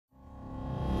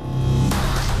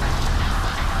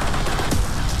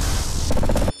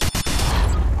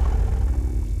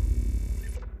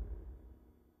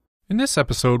In this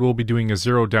episode, we'll be doing a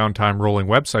zero-downtime rolling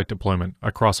website deployment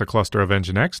across a cluster of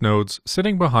Nginx nodes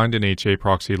sitting behind an HA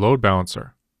proxy load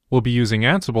balancer. We'll be using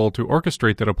Ansible to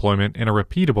orchestrate the deployment in a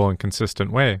repeatable and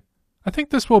consistent way. I think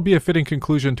this will be a fitting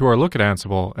conclusion to our look at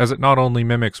Ansible, as it not only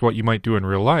mimics what you might do in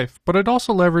real life, but it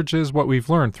also leverages what we've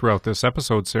learned throughout this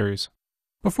episode series.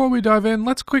 Before we dive in,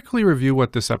 let's quickly review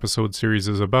what this episode series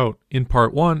is about. In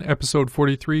Part 1, Episode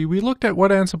 43, we looked at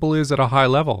what Ansible is at a high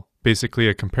level, basically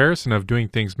a comparison of doing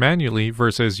things manually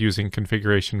versus using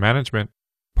configuration management.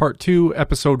 Part 2,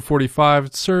 Episode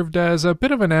 45, served as a bit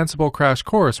of an Ansible crash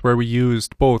course where we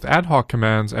used both ad hoc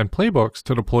commands and playbooks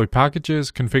to deploy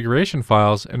packages, configuration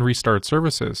files, and restart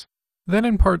services. Then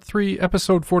in Part 3,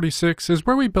 Episode 46 is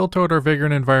where we built out our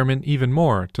Vagrant environment even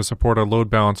more to support a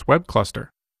load-balanced web cluster.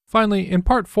 Finally, in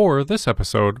Part 4, this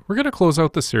episode, we're going to close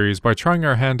out the series by trying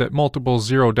our hand at multiple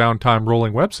zero-downtime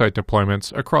rolling website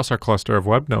deployments across our cluster of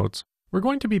web nodes. We're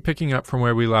going to be picking up from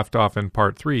where we left off in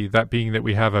Part 3, that being that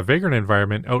we have a Vagrant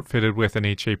environment outfitted with an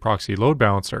HA proxy load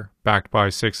balancer, backed by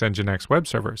 6 Nginx web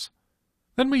servers.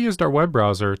 Then we used our web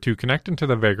browser to connect into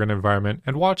the Vagrant environment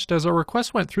and watched as our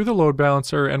requests went through the load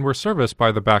balancer and were serviced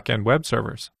by the backend web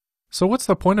servers. So what's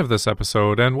the point of this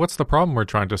episode, and what's the problem we're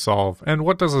trying to solve, and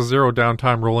what does a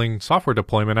zero-downtime rolling software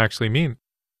deployment actually mean?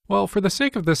 Well, for the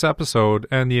sake of this episode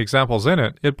and the examples in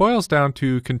it, it boils down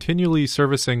to continually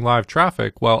servicing live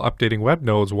traffic while updating web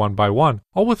nodes one by one,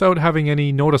 all without having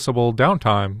any noticeable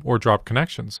downtime or drop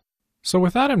connections. So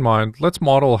with that in mind, let's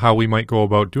model how we might go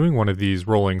about doing one of these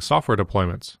rolling software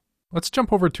deployments. Let's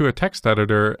jump over to a text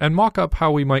editor and mock up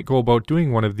how we might go about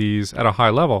doing one of these at a high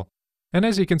level. And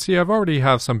as you can see, I've already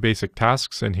have some basic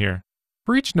tasks in here.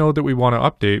 For each node that we want to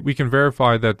update, we can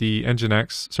verify that the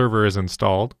Nginx server is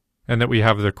installed and that we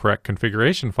have the correct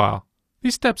configuration file.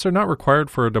 These steps are not required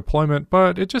for a deployment,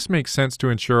 but it just makes sense to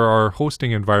ensure our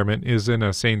hosting environment is in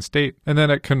a sane state and that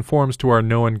it conforms to our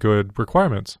known good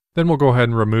requirements. Then we'll go ahead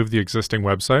and remove the existing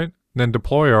website, then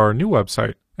deploy our new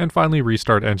website, and finally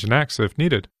restart Nginx if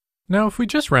needed. Now, if we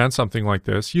just ran something like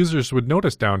this, users would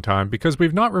notice downtime because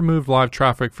we've not removed live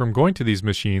traffic from going to these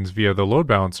machines via the load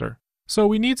balancer. So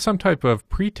we need some type of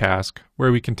pre-task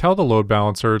where we can tell the load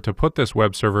balancer to put this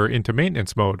web server into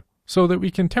maintenance mode so that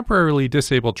we can temporarily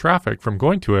disable traffic from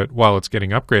going to it while it's getting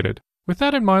upgraded. With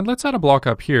that in mind, let's add a block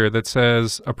up here that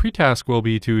says a pre-task will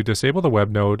be to disable the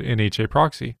web node in HA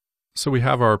proxy. So we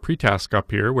have our pre-task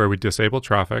up here where we disable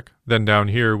traffic, then down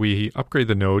here we upgrade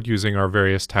the node using our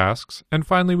various tasks, and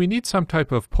finally we need some type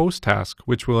of post-task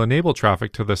which will enable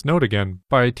traffic to this node again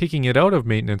by taking it out of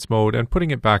maintenance mode and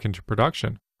putting it back into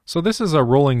production. So this is a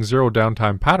rolling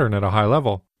zero-downtime pattern at a high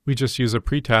level. We just use a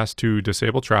pre-task to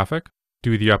disable traffic,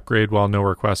 do the upgrade while no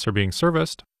requests are being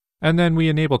serviced, and then we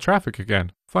enable traffic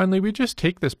again. Finally, we just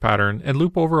take this pattern and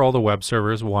loop over all the web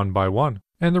servers one by one.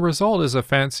 And the result is a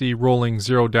fancy rolling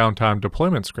zero-downtime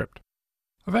deployment script.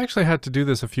 I've actually had to do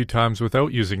this a few times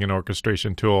without using an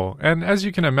orchestration tool, and as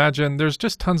you can imagine, there's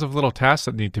just tons of little tasks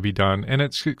that need to be done, and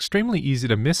it's extremely easy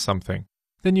to miss something.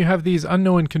 Then you have these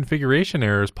unknown configuration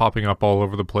errors popping up all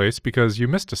over the place because you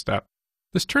missed a step.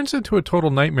 This turns into a total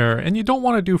nightmare, and you don't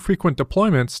want to do frequent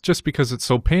deployments just because it's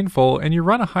so painful, and you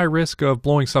run a high risk of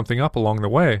blowing something up along the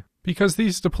way, because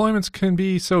these deployments can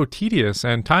be so tedious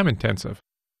and time-intensive.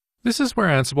 This is where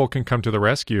Ansible can come to the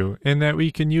rescue, in that we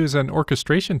can use an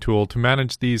orchestration tool to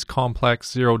manage these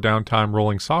complex zero-downtime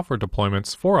rolling software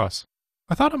deployments for us.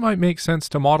 I thought it might make sense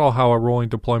to model how a rolling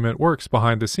deployment works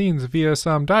behind the scenes via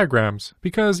some diagrams,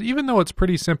 because even though it's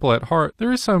pretty simple at heart,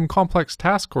 there is some complex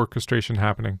task orchestration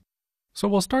happening. So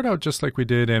we'll start out just like we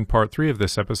did in Part 3 of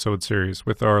this episode series,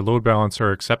 with our load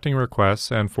balancer accepting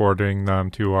requests and forwarding them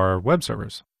to our web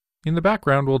servers. In the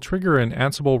background, we'll trigger an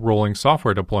Ansible rolling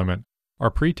software deployment. Our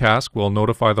pre-task will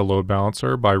notify the load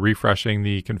balancer by refreshing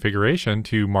the configuration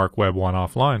to mark Web 1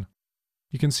 offline.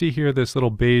 You can see here this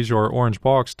little beige or orange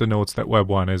box denotes that Web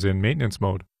 1 is in maintenance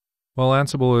mode. While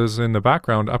Ansible is in the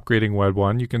background upgrading Web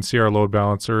 1, you can see our load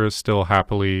balancer is still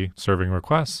happily serving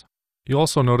requests. You'll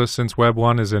also notice since Web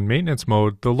 1 is in maintenance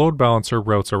mode, the load balancer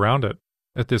routes around it.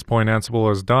 At this point,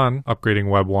 Ansible is done upgrading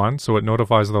Web 1, so it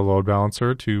notifies the load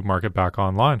balancer to mark it back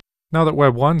online. Now that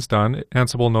Web 1's done,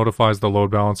 Ansible notifies the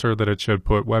load balancer that it should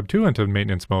put Web 2 into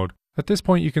maintenance mode. At this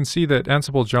point, you can see that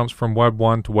Ansible jumps from Web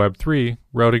 1 to Web 3,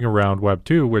 routing around Web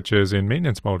 2, which is in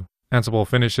maintenance mode. Ansible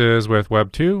finishes with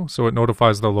Web 2, so it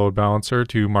notifies the load balancer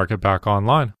to mark it back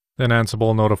online. Then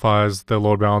Ansible notifies the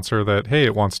load balancer that, hey,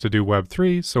 it wants to do Web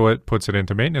 3, so it puts it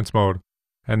into maintenance mode.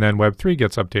 And then Web 3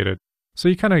 gets updated. So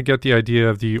you kind of get the idea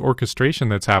of the orchestration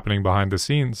that's happening behind the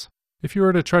scenes. If you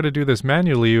were to try to do this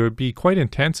manually, it would be quite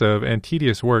intensive and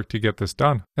tedious work to get this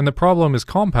done. And the problem is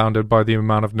compounded by the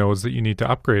amount of nodes that you need to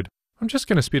upgrade. I'm just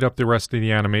going to speed up the rest of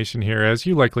the animation here as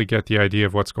you likely get the idea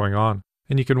of what's going on.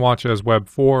 And you can watch as Web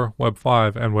 4, Web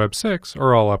 5, and Web 6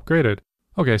 are all upgraded.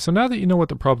 Okay, so now that you know what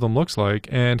the problem looks like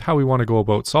and how we want to go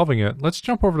about solving it, let's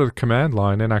jump over to the command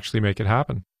line and actually make it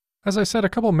happen. As I said a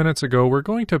couple minutes ago, we're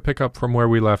going to pick up from where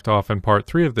we left off in part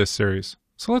 3 of this series.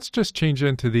 So let's just change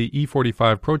into the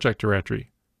E45 project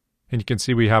directory. And you can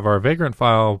see we have our Vagrant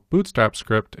file, Bootstrap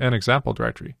script, and example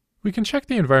directory. We can check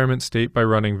the environment state by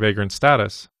running Vagrant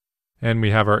status. And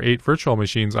we have our 8 virtual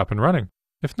machines up and running.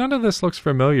 If none of this looks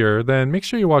familiar, then make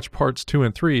sure you watch parts 2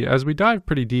 and 3 as we dive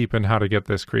pretty deep in how to get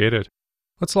this created.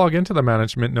 Let's log into the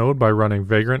management node by running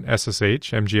Vagrant SSH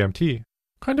MGMT.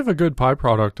 Kind of a good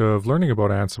byproduct of learning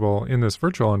about Ansible in this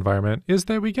virtual environment is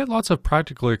that we get lots of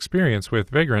practical experience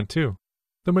with Vagrant too.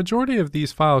 The majority of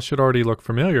these files should already look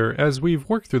familiar as we've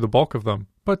worked through the bulk of them,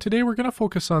 but today we're going to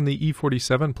focus on the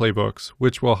E47 playbooks,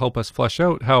 which will help us flesh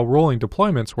out how rolling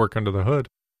deployments work under the hood.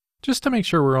 Just to make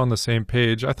sure we're on the same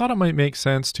page, I thought it might make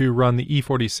sense to run the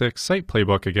E46 site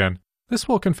playbook again. This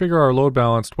will configure our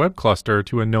load-balanced web cluster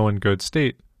to a known good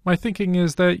state. My thinking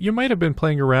is that you might have been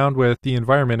playing around with the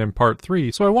environment in part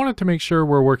 3, so I wanted to make sure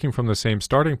we're working from the same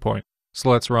starting point.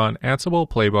 So let's run Ansible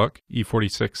playbook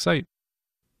E46 site.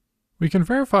 We can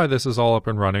verify this is all up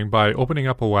and running by opening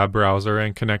up a web browser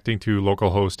and connecting to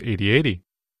localhost 8080.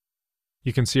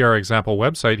 You can see our example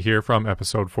website here from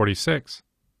episode 46.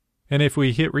 And if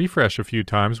we hit refresh a few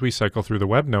times, we cycle through the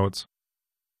web nodes.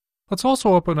 Let's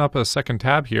also open up a second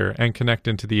tab here and connect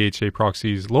into the HA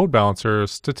Proxy's load balancer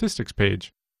statistics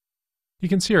page. You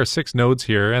can see our 6 nodes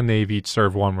here and they've each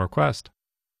served 1 request.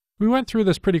 We went through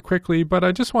this pretty quickly, but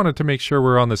I just wanted to make sure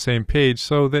we're on the same page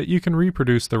so that you can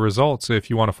reproduce the results if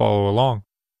you want to follow along.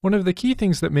 One of the key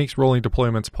things that makes rolling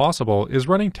deployments possible is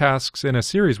running tasks in a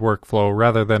series workflow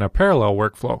rather than a parallel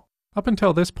workflow. Up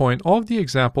until this point, all of the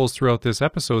examples throughout this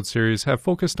episode series have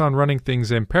focused on running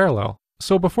things in parallel.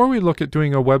 So before we look at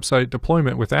doing a website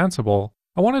deployment with Ansible,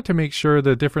 I wanted to make sure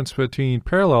the difference between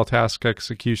parallel task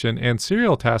execution and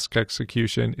serial task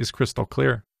execution is crystal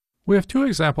clear. We have 2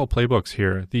 example playbooks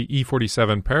here, the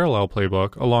E47 parallel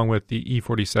playbook along with the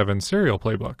E47 serial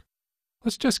playbook.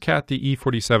 Let's just cat the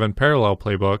E47 parallel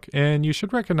playbook and you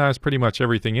should recognize pretty much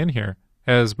everything in here,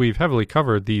 as we've heavily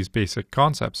covered these basic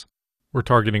concepts. We're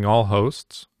targeting all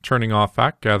hosts, turning off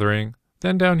fact gathering.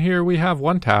 Then down here we have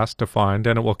one task defined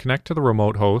and it will connect to the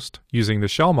remote host using the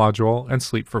shell module and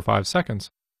sleep for 5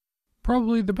 seconds.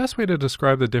 Probably the best way to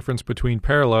describe the difference between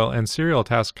parallel and serial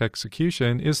task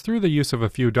execution is through the use of a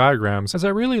few diagrams, as I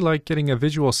really like getting a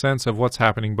visual sense of what's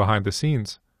happening behind the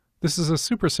scenes. This is a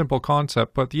super simple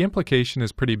concept, but the implication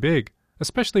is pretty big,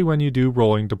 especially when you do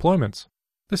rolling deployments.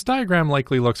 This diagram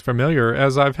likely looks familiar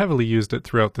as I've heavily used it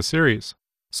throughout the series.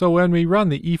 So when we run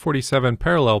the E47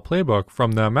 parallel playbook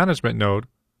from the management node,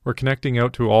 we're connecting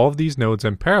out to all of these nodes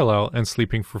in parallel and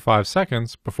sleeping for 5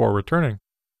 seconds before returning.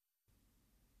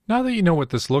 Now that you know what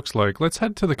this looks like, let's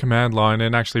head to the command line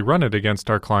and actually run it against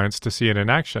our clients to see it in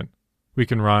action. We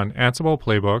can run Ansible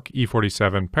playbook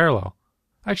E47 parallel.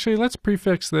 Actually, let's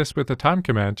prefix this with the time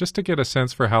command just to get a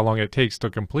sense for how long it takes to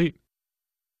complete.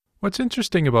 What's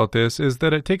interesting about this is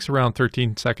that it takes around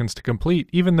 13 seconds to complete,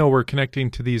 even though we're connecting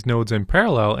to these nodes in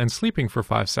parallel and sleeping for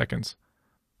 5 seconds.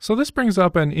 So this brings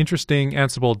up an interesting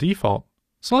Ansible default.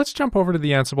 So let's jump over to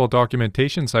the Ansible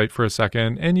documentation site for a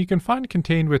second, and you can find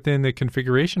contained within the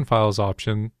configuration files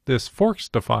option this forks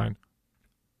define.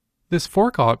 This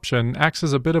fork option acts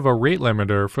as a bit of a rate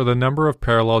limiter for the number of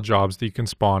parallel jobs that you can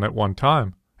spawn at one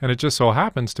time, and it just so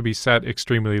happens to be set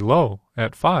extremely low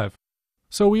at 5.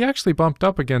 So we actually bumped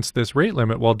up against this rate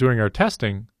limit while doing our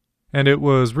testing, and it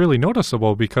was really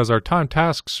noticeable because our timed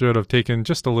tasks should have taken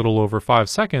just a little over 5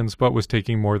 seconds but was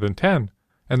taking more than 10,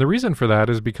 and the reason for that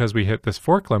is because we hit this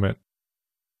fork limit.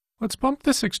 Let's bump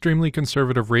this extremely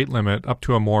conservative rate limit up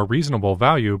to a more reasonable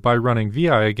value by running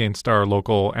vi against our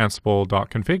local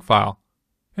ansible.config file,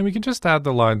 and we can just add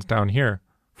the lines down here,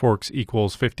 forks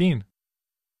equals 15.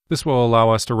 This will allow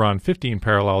us to run 15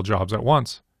 parallel jobs at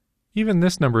once. Even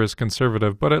this number is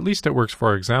conservative, but at least it works for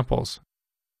our examples.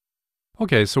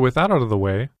 Okay, so with that out of the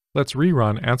way, let's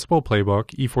rerun Ansible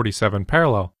playbook E47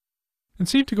 parallel. It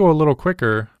seemed to go a little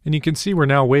quicker, and you can see we're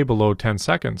now way below 10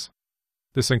 seconds.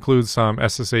 This includes some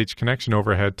SSH connection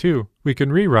overhead too. We can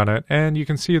rerun it, and you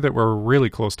can see that we're really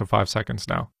close to 5 seconds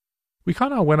now. We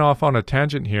kind of went off on a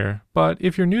tangent here, but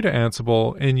if you're new to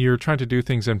Ansible and you're trying to do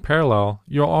things in parallel,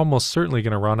 you're almost certainly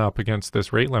going to run up against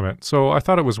this rate limit, so I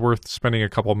thought it was worth spending a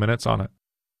couple minutes on it.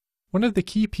 One of the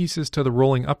key pieces to the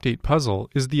rolling update puzzle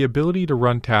is the ability to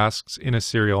run tasks in a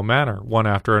serial manner, one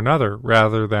after another,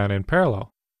 rather than in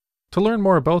parallel. To learn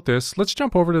more about this, let's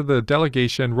jump over to the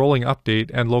Delegation, Rolling Update,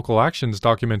 and Local Actions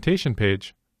documentation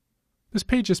page. This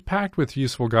page is packed with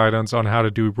useful guidance on how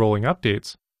to do rolling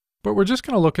updates, but we're just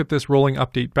going to look at this rolling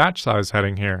update batch size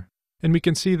heading here, and we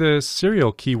can see this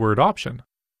serial keyword option.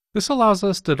 This allows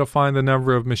us to define the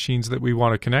number of machines that we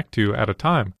want to connect to at a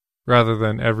time, rather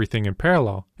than everything in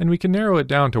parallel, and we can narrow it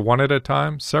down to one at a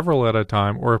time, several at a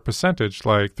time, or a percentage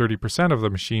like 30% of the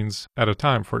machines at a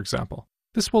time, for example.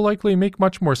 This will likely make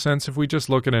much more sense if we just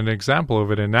look at an example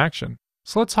of it in action.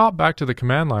 So let's hop back to the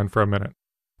command line for a minute.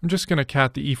 I'm just going to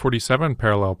cat the E47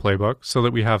 parallel playbook so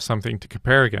that we have something to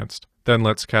compare against. Then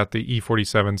let's cat the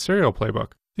E47 serial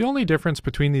playbook. The only difference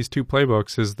between these two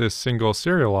playbooks is this single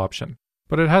serial option,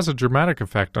 but it has a dramatic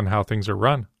effect on how things are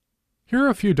run. Here are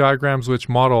a few diagrams which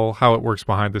model how it works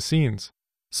behind the scenes.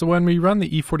 So when we run the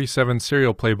E47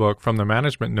 serial playbook from the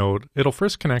management node, it'll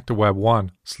first connect to Web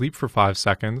 1, sleep for 5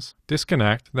 seconds,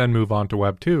 disconnect, then move on to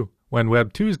Web 2. When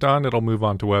Web 2 is done, it'll move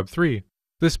on to Web 3.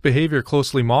 This behavior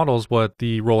closely models what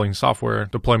the rolling software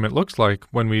deployment looks like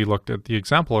when we looked at the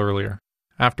example earlier.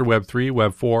 After Web 3,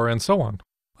 Web 4, and so on.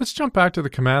 Let's jump back to the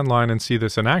command line and see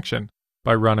this in action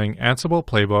by running Ansible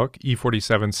playbook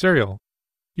E47 serial.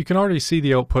 You can already see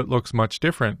the output looks much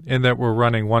different in that we're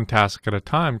running one task at a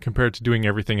time compared to doing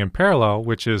everything in parallel,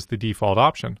 which is the default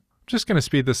option. I'm just going to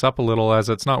speed this up a little as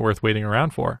it's not worth waiting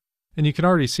around for. And you can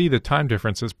already see the time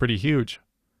difference is pretty huge.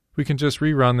 We can just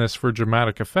rerun this for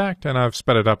dramatic effect, and I've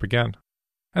sped it up again.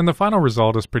 And the final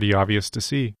result is pretty obvious to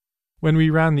see. When we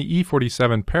ran the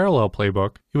E47 parallel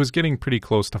playbook, it was getting pretty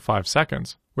close to 5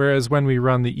 seconds, whereas when we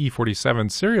run the E47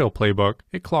 serial playbook,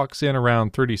 it clocks in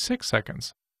around 36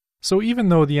 seconds. So even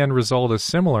though the end result is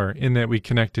similar in that we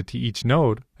connected to each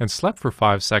node and slept for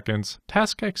 5 seconds,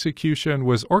 task execution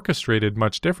was orchestrated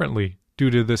much differently due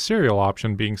to the serial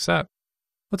option being set.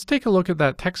 Let's take a look at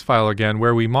that text file again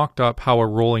where we mocked up how a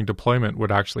rolling deployment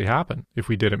would actually happen if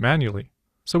we did it manually.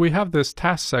 So we have this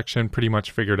task section pretty much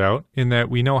figured out in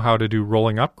that we know how to do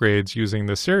rolling upgrades using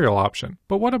the serial option.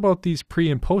 But what about these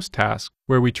pre and post tasks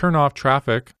where we turn off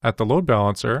traffic at the load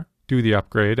balancer, do the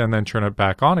upgrade, and then turn it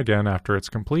back on again after it's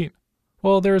complete?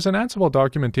 Well, there's an Ansible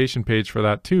documentation page for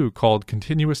that too called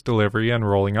Continuous Delivery and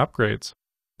Rolling Upgrades.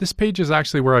 This page is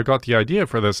actually where I got the idea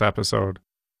for this episode.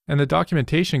 And the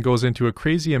documentation goes into a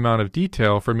crazy amount of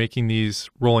detail for making these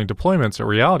rolling deployments a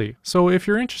reality. So if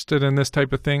you're interested in this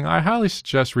type of thing, I highly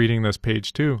suggest reading this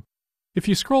page too. If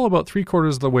you scroll about 3/4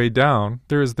 of the way down,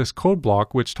 there is this code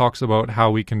block which talks about how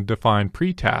we can define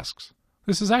pre-tasks.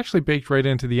 This is actually baked right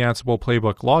into the Ansible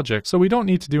playbook logic, so we don't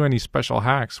need to do any special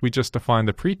hacks. We just define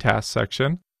the pre-task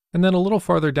section, and then a little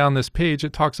farther down this page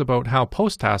it talks about how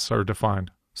post-tasks are defined.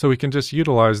 So we can just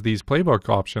utilize these playbook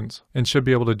options and should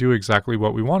be able to do exactly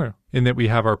what we want to, in that we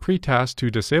have our pre-task to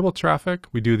disable traffic,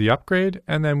 we do the upgrade,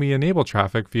 and then we enable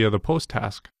traffic via the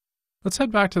post-task. Let's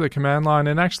head back to the command line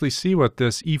and actually see what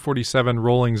this E47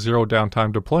 rolling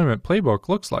zero-downtime deployment playbook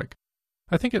looks like.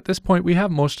 I think at this point we have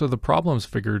most of the problems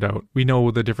figured out. We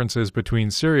know the differences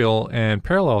between serial and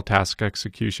parallel task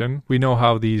execution. We know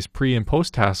how these pre and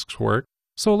post tasks work.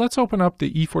 So let's open up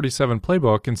the E47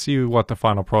 playbook and see what the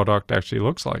final product actually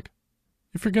looks like.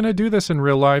 If you're going to do this in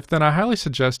real life, then I highly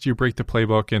suggest you break the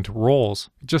playbook into roles,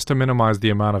 just to minimize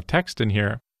the amount of text in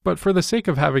here. But for the sake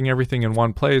of having everything in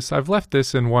one place, I've left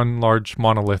this in one large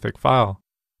monolithic file.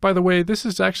 By the way, this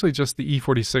is actually just the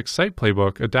E46 site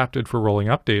playbook adapted for rolling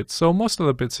updates, so most of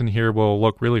the bits in here will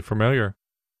look really familiar.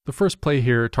 The first play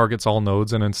here targets all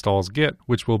nodes and installs Git,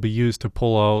 which will be used to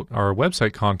pull out our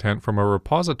website content from a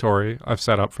repository I've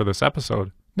set up for this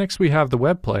episode. Next we have the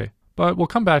web play, but we'll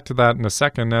come back to that in a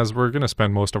second as we're going to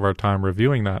spend most of our time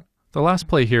reviewing that. The last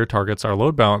play here targets our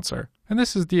load balancer, and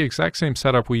this is the exact same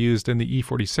setup we used in the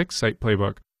E46 site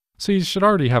playbook, so you should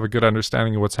already have a good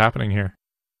understanding of what's happening here.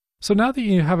 So now that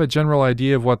you have a general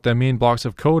idea of what the main blocks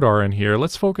of code are in here,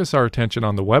 let's focus our attention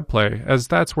on the web play, as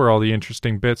that's where all the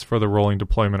interesting bits for the rolling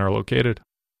deployment are located.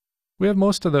 We have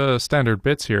most of the standard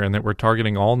bits here in that we're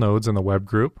targeting all nodes in the web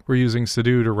group, we're using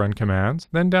sudo to run commands,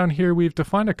 then down here we've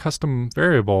defined a custom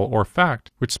variable or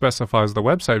fact, which specifies the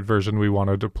website version we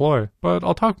want to deploy, but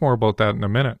I'll talk more about that in a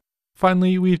minute.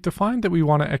 Finally, we've defined that we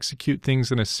want to execute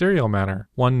things in a serial manner,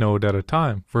 one node at a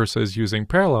time, versus using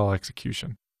parallel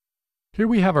execution. Here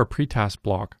we have our pre-task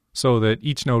block, so that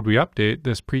each node we update,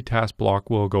 this pre-task block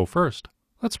will go first.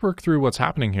 Let's work through what's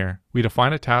happening here. We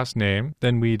define a task name,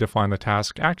 then we define the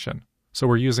task action. So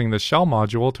we're using the shell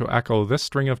module to echo this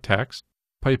string of text,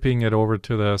 piping it over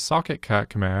to the socketcat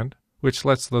command, which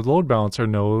lets the load balancer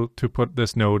know to put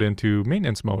this node into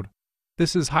maintenance mode.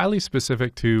 This is highly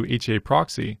specific to HA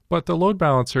proxy, but the load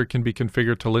balancer can be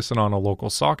configured to listen on a local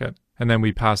socket, and then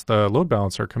we pass the load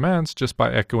balancer commands just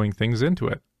by echoing things into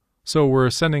it. So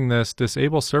we're sending this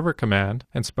disable server command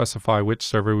and specify which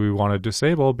server we want to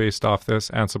disable based off this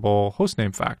Ansible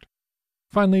hostname fact.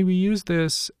 Finally, we use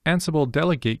this Ansible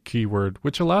delegate keyword,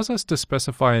 which allows us to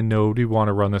specify a node we want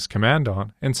to run this command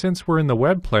on. And since we're in the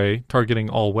web play, targeting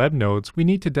all web nodes, we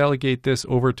need to delegate this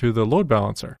over to the load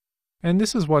balancer. And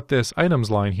this is what this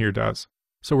items line here does.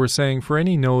 So we're saying for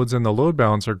any nodes in the load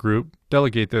balancer group,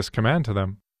 delegate this command to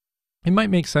them. It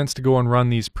might make sense to go and run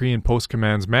these pre and post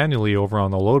commands manually over on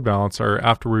the load balancer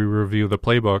after we review the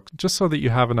playbook, just so that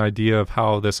you have an idea of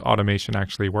how this automation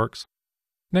actually works.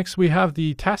 Next, we have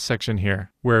the task section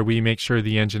here, where we make sure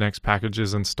the Nginx package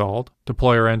is installed,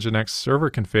 deploy our Nginx server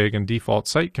config and default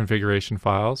site configuration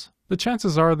files. The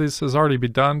chances are this has already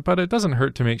been done, but it doesn't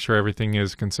hurt to make sure everything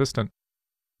is consistent.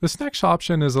 This next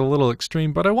option is a little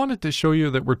extreme, but I wanted to show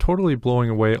you that we're totally blowing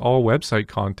away all website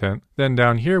content. Then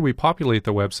down here, we populate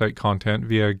the website content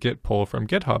via git pull from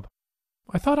GitHub.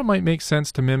 I thought it might make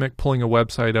sense to mimic pulling a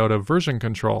website out of version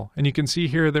control, and you can see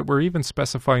here that we're even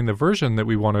specifying the version that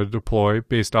we want to deploy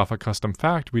based off a custom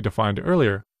fact we defined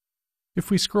earlier. If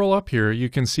we scroll up here, you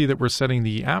can see that we're setting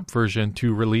the app version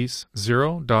to release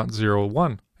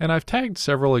 0.01, and I've tagged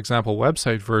several example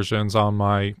website versions on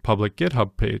my public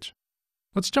GitHub page.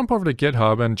 Let's jump over to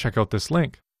GitHub and check out this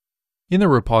link. In the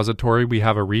repository, we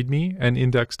have a README, an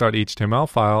index.html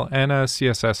file, and a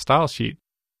CSS style sheet.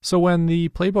 So when the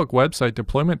playbook website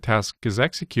deployment task is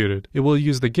executed, it will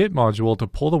use the Git module to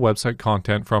pull the website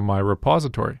content from my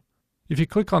repository. If you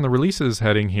click on the releases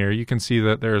heading here, you can see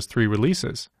that there's 3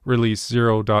 releases, release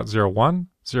 0.01,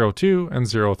 02,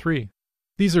 and 03.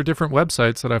 These are different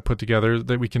websites that I've put together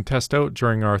that we can test out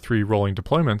during our 3 rolling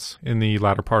deployments in the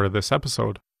latter part of this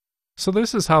episode. So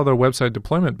this is how the website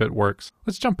deployment bit works.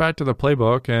 Let's jump back to the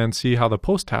playbook and see how the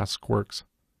post task works.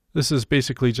 This is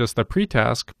basically just the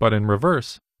pre-task, but in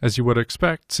reverse. As you would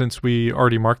expect, since we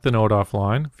already marked the node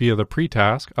offline, via the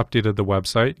pre-task, updated the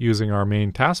website using our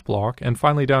main task block, and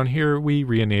finally down here we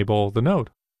re-enable the node.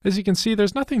 As you can see,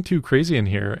 there's nothing too crazy in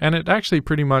here, and it actually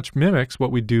pretty much mimics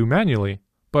what we do manually,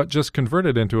 but just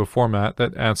converted into a format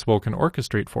that Ansible can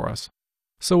orchestrate for us.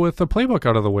 So with the playbook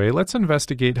out of the way, let's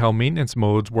investigate how maintenance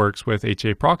modes works with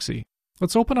HA proxy.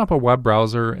 Let's open up a web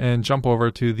browser and jump over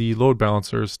to the load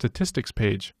balancer statistics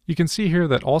page. You can see here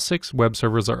that all 6 web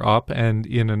servers are up and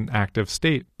in an active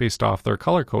state based off their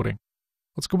color coding.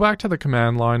 Let's go back to the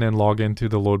command line and log into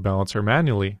the load balancer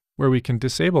manually, where we can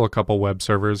disable a couple web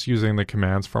servers using the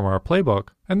commands from our playbook,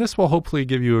 and this will hopefully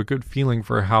give you a good feeling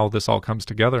for how this all comes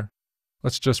together.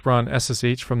 Let's just run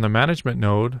SSH from the management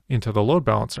node into the load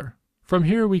balancer. From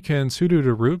here we can sudo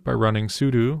to root by running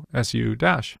sudo su-.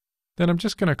 Then I'm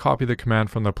just going to copy the command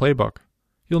from the playbook.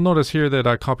 You'll notice here that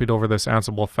I copied over this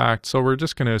Ansible fact, so we're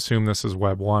just going to assume this is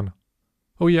web 1.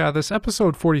 Oh yeah, this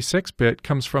episode 46 bit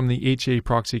comes from the HA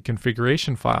proxy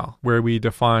configuration file, where we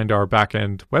defined our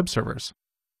backend web servers.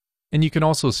 And you can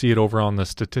also see it over on the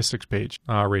statistics page,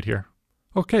 right here.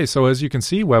 Okay, so as you can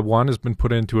see, web 1 has been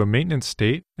put into a maintenance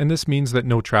state, and this means that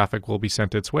no traffic will be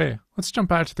sent its way. Let's jump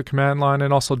back to the command line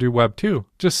and also do web 2,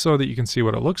 just so that you can see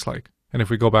what it looks like. And if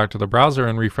we go back to the browser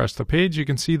and refresh the page, you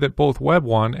can see that both Web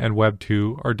 1 and Web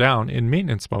 2 are down in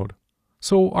maintenance mode.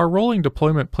 So our rolling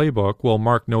deployment playbook will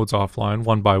mark nodes offline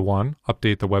one by one,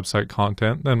 update the website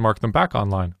content, then mark them back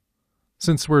online.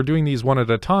 Since we're doing these one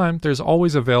at a time, there's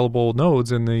always available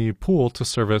nodes in the pool to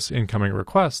service incoming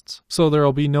requests, so there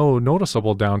will be no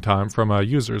noticeable downtime from a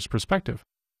user's perspective.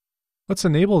 Let's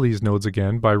enable these nodes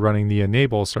again by running the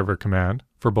enable server command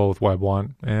for both Web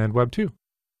 1 and Web 2.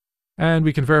 And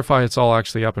we can verify it's all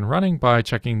actually up and running by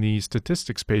checking the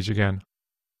statistics page again.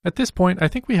 At this point, I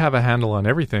think we have a handle on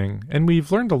everything, and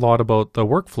we've learned a lot about the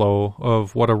workflow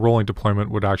of what a rolling deployment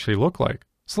would actually look like.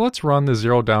 So let's run the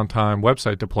zero-downtime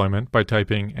website deployment by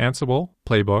typing Ansible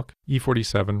playbook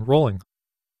E47 rolling.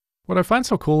 What I find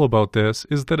so cool about this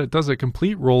is that it does a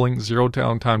complete rolling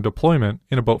zero-downtime deployment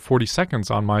in about 40 seconds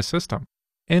on my system.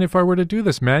 And if I were to do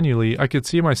this manually, I could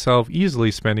see myself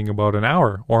easily spending about an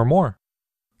hour or more.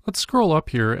 Let's scroll up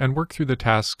here and work through the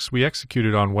tasks we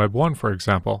executed on Web 1, for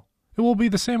example. It will be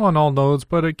the same on all nodes,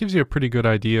 but it gives you a pretty good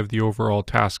idea of the overall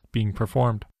task being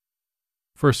performed.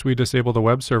 First, we disable the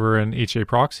web server and HA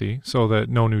proxy so that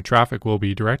no new traffic will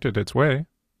be directed its way.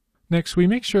 Next, we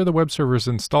make sure the web server is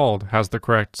installed, has the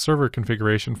correct server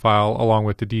configuration file along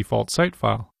with the default site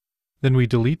file. Then we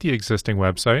delete the existing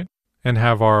website and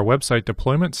have our website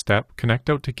deployment step connect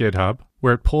out to GitHub,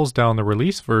 where it pulls down the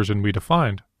release version we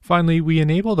defined. Finally, we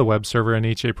enable the web server and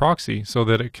HA proxy so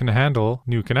that it can handle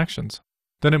new connections.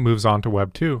 Then it moves on to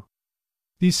Web 2.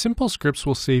 These simple scripts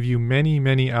will save you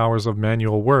many hours of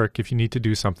manual work if you need to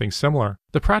do something similar.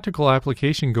 The practical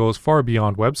application goes far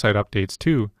beyond website updates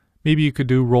too. Maybe you could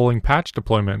do rolling patch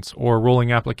deployments or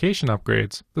rolling application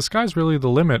upgrades. The sky's really the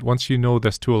limit once you know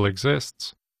this tool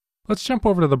exists. Let's jump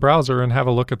over to the browser and have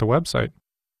a look at the website.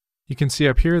 You can see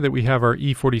up here that we have our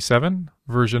E47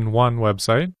 version 1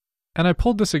 website, and I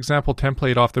pulled this example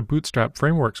template off the Bootstrap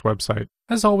Frameworks website.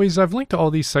 As always, I've linked to all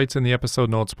these sites in the episode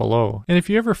notes below, and if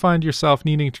you ever find yourself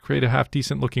needing to create a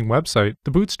half-decent looking website,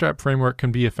 the Bootstrap Framework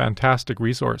can be a fantastic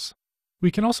resource.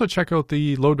 We can also check out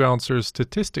the load balancer's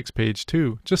statistics page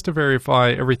too, just to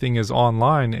verify everything is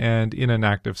online and in an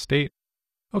active state.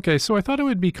 Okay, so I thought it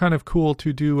would be kind of cool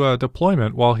to do a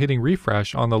deployment while hitting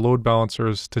refresh on the load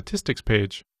balancer's statistics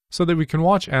page, so that we can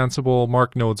watch Ansible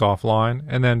mark nodes offline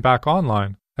and then back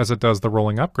online, as it does the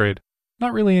rolling upgrade.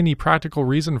 Not really any practical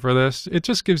reason for this, it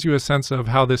just gives you a sense of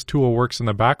how this tool works in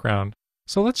the background.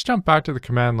 So let's jump back to the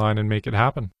command line and make it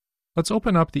happen. Let's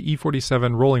open up the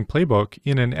E47 rolling playbook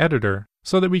in an editor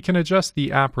so that we can adjust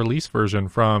the app release version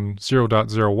from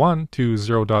 0.01 to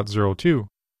 0.02.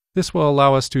 This will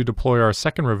allow us to deploy our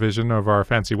second revision of our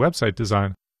fancy website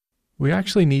design. We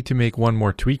actually need to make one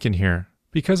more tweak in here,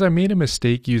 because I made a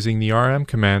mistake using the rm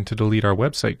command to delete our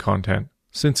website content,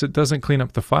 since it doesn't clean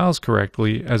up the files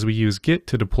correctly as we use git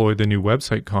to deploy the new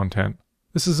website content.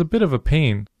 This is a bit of a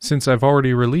pain, since I've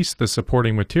already released the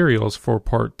supporting materials for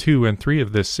part 2 and 3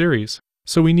 of this series,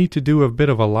 so we need to do a bit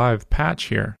of a live patch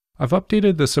here. I've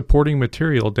updated the supporting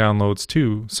material downloads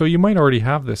too, so you might already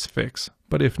have this fix,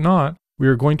 but if not, we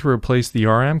are going to replace the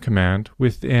rm command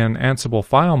with an Ansible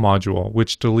file module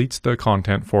which deletes the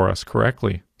content for us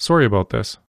correctly. Sorry about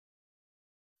this.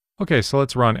 Okay, so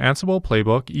let's run Ansible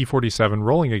playbook E47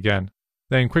 rolling again,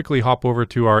 then quickly hop over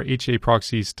to our HA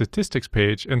proxy statistics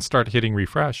page and start hitting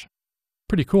refresh.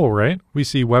 Pretty cool, right? We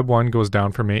see Web 1 goes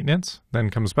down for maintenance,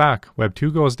 then comes back, Web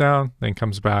 2 goes down, then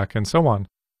comes back, and so on.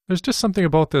 There's just something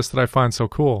about this that I find so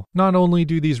cool. Not only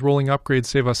do these rolling upgrades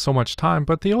save us so much time,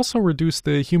 but they also reduce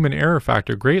the human error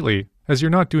factor greatly, as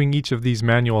you're not doing each of these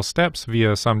manual steps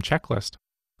via some checklist.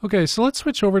 Okay, so let's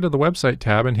switch over to the website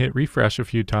tab and hit refresh a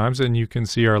few times and you can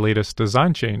see our latest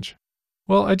design change.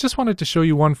 Well, I just wanted to show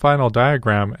you one final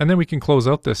diagram and then we can close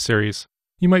out this series.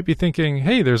 You might be thinking,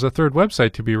 hey, there's a third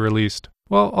website to be released.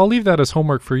 Well, I'll leave that as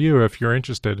homework for you if you're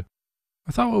interested.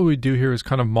 I thought what we'd do here is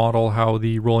kind of model how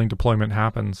the rolling deployment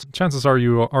happens. Chances are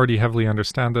you already heavily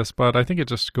understand this, but I think it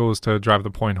just goes to drive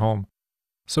the point home.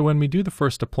 So when we do the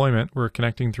first deployment, we're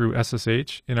connecting through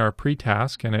SSH in our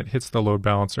pre-task and it hits the load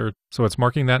balancer. So it's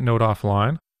marking that node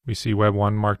offline. We see Web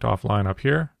 1 marked offline up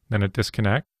here, then it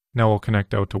disconnects. Now we'll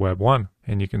connect out to Web 1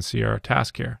 and you can see our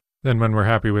task here. Then when we're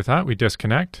happy with that, we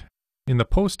disconnect. In the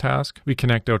post task, we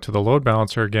connect out to the load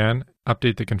balancer again,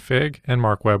 update the config, and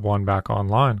mark Web 1 back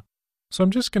online. So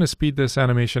I'm just going to speed this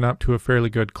animation up to a fairly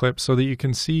good clip so that you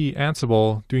can see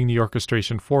Ansible doing the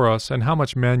orchestration for us and how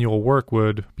much manual work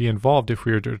would be involved if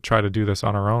we were to try to do this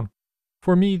on our own.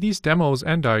 For me, these demos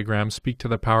and diagrams speak to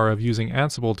the power of using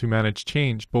Ansible to manage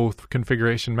change, both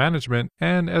configuration management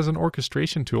and as an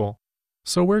orchestration tool.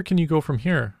 So where can you go from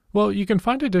here? Well, you can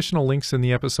find additional links in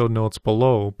the episode notes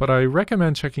below, but I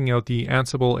recommend checking out the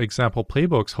Ansible example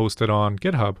playbooks hosted on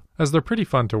GitHub, as they're pretty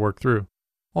fun to work through.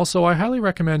 Also, I highly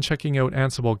recommend checking out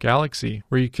Ansible Galaxy,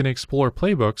 where you can explore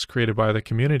playbooks created by the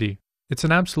community. It's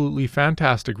an absolutely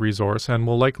fantastic resource and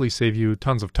will likely save you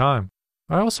tons of time.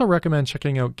 I also recommend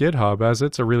checking out GitHub as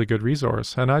it's a really good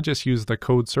resource, and I just use the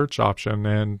code search option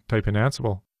and type in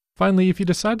Ansible. Finally, if you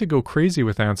decide to go crazy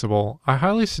with Ansible, I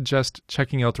highly suggest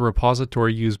checking out the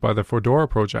repository used by the Fedora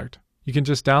project. You can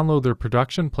just download their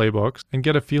production playbooks and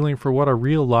get a feeling for what a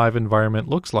real live environment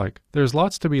looks like. There's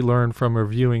lots to be learned from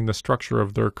reviewing the structure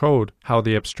of their code, how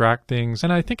they abstract things,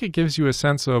 and I think it gives you a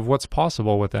sense of what's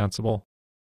possible with Ansible.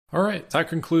 Alright, that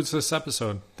concludes this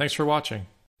episode. Thanks for watching.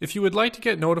 If you would like to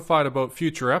get notified about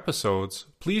future episodes,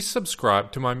 please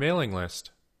subscribe to my mailing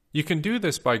list. You can do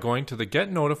this by going to the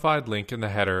Get Notified link in the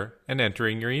header and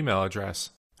entering your email address.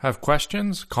 Have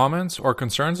questions, comments, or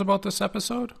concerns about this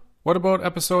episode? What about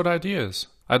episode ideas?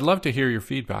 I'd love to hear your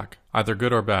feedback, either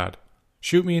good or bad.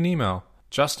 Shoot me an email,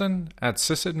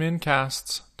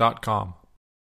 justin@sysadmincasts.com.